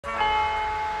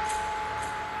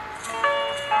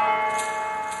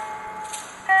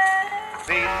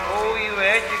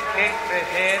the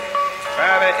head,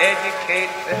 try to educate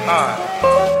the heart.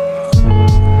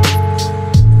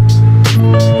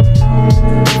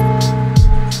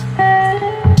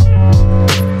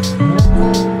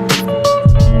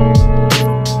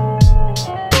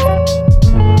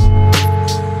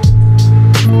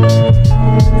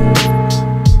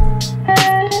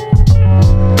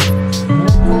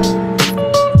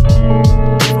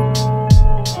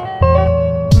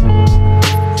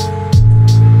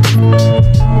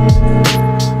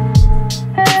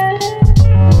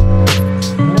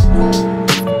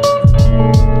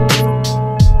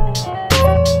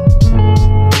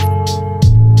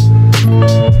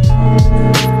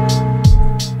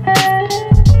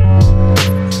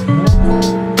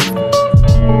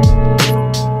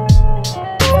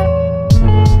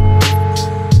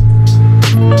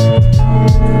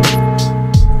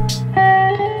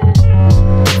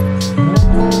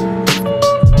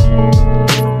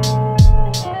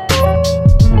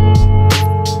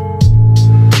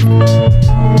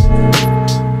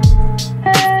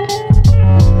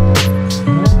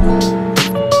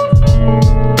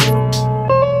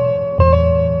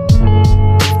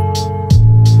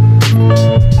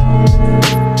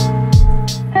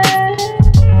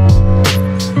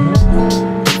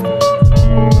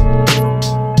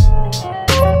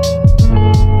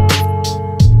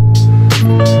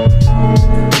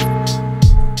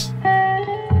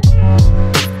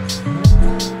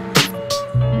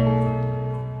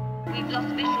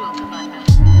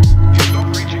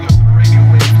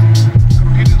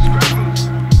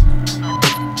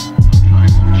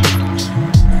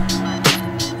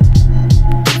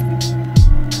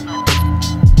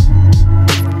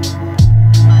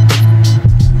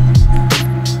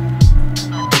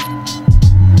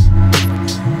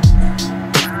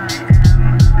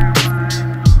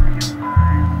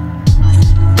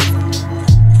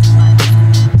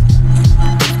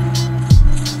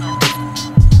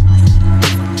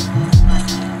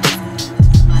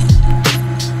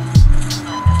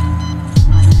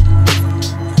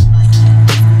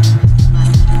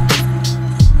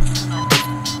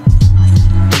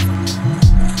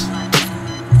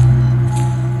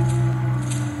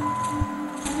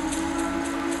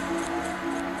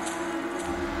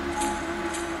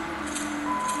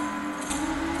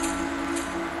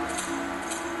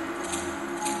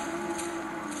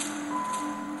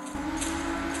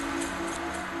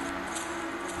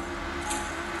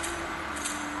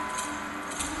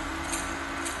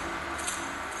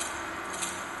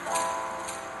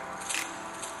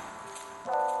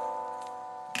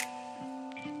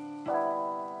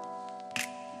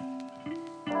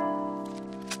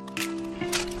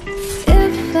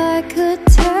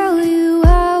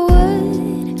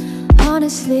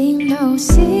 No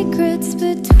secrets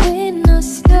between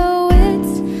us, no,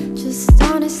 it's just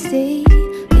honesty.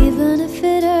 Even if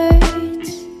it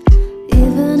hurts,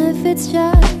 even if it's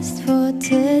just for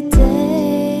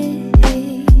today.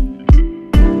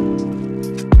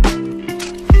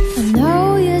 I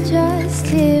know you're just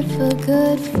here for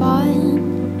good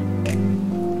fun.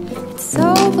 It's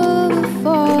over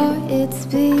before it's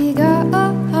begun.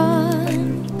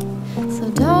 So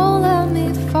don't let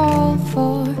me fall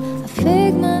for a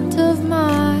figment of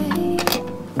my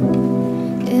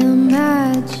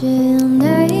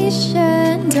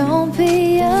imagination. Don't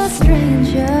be a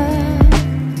stranger.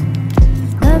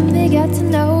 Let me get to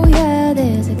know ya.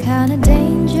 There's a kind of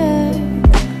danger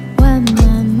when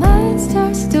my mind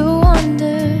starts to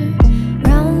wander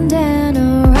round and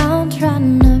around,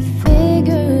 trying to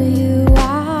figure you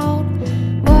out.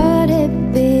 Would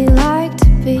it be like to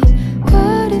be?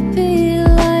 Would it be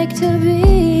like to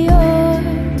be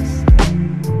yours?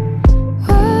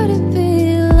 Would it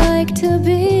be like to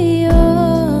be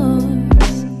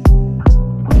yours?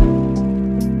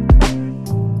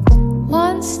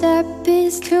 One step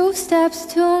is two steps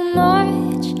too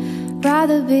much.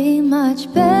 Rather be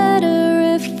much better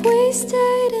if we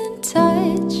stayed in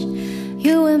touch,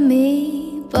 you and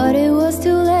me, but it was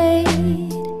too late.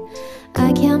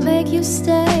 I can't make you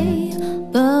stay,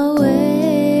 but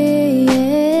wait.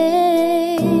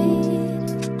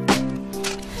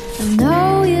 I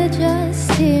know you're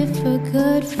just here for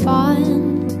good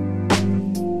fun.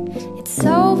 It's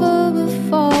over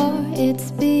before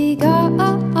it's begun.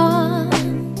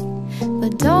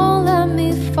 But don't let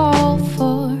me fall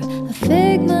for a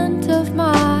figment of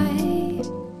my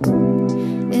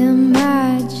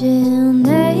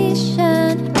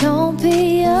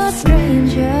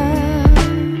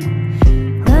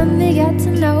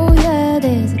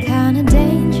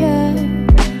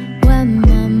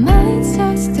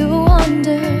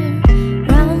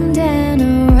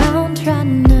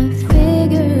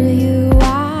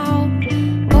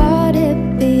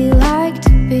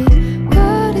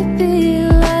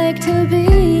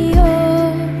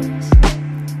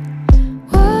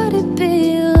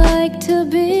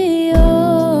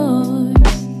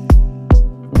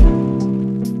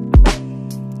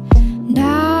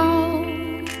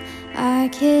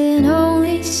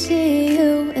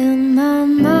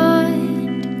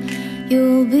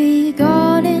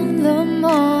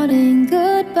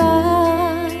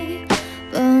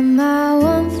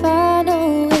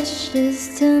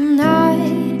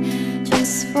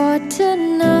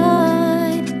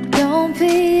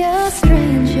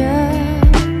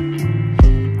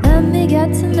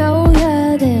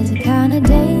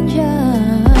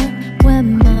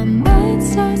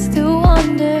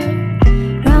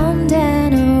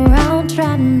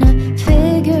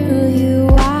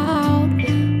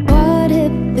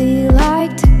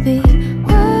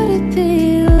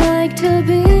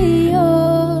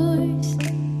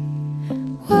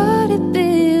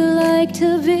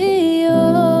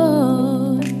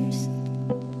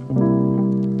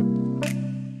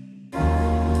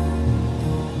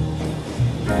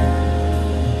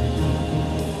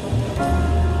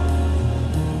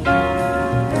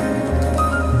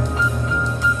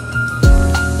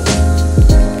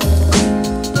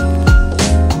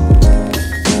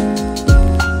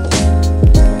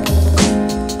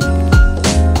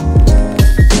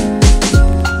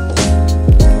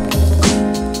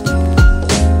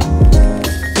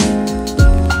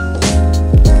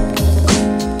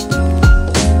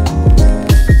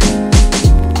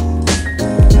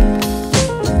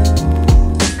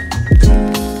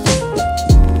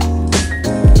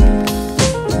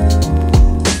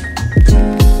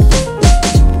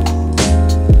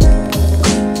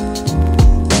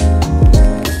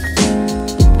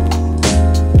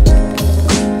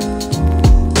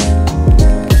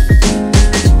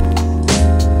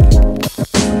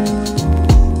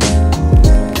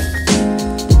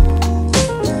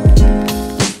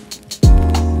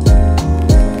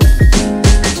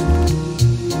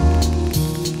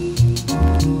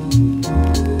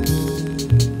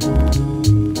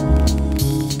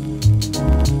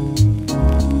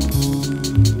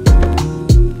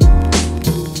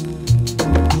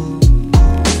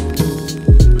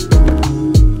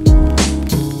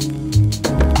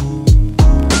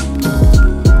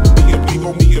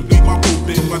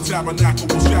tabernacle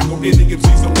will shackle any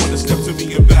MCs that wanna step to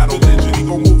me in battle. Religion, he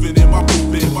gon' move it in my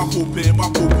pulpit, my pulpit, my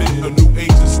pulpit. A new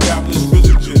age established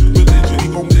religion, religion, he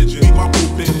gon' religion, my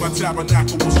pulpit, my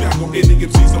tabernacle will shackle any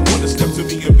MCs that wanna step to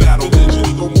me in battle. Religion,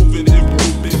 he gon' move it in my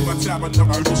pulpit, my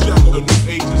tabernacle will shackle. A new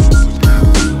age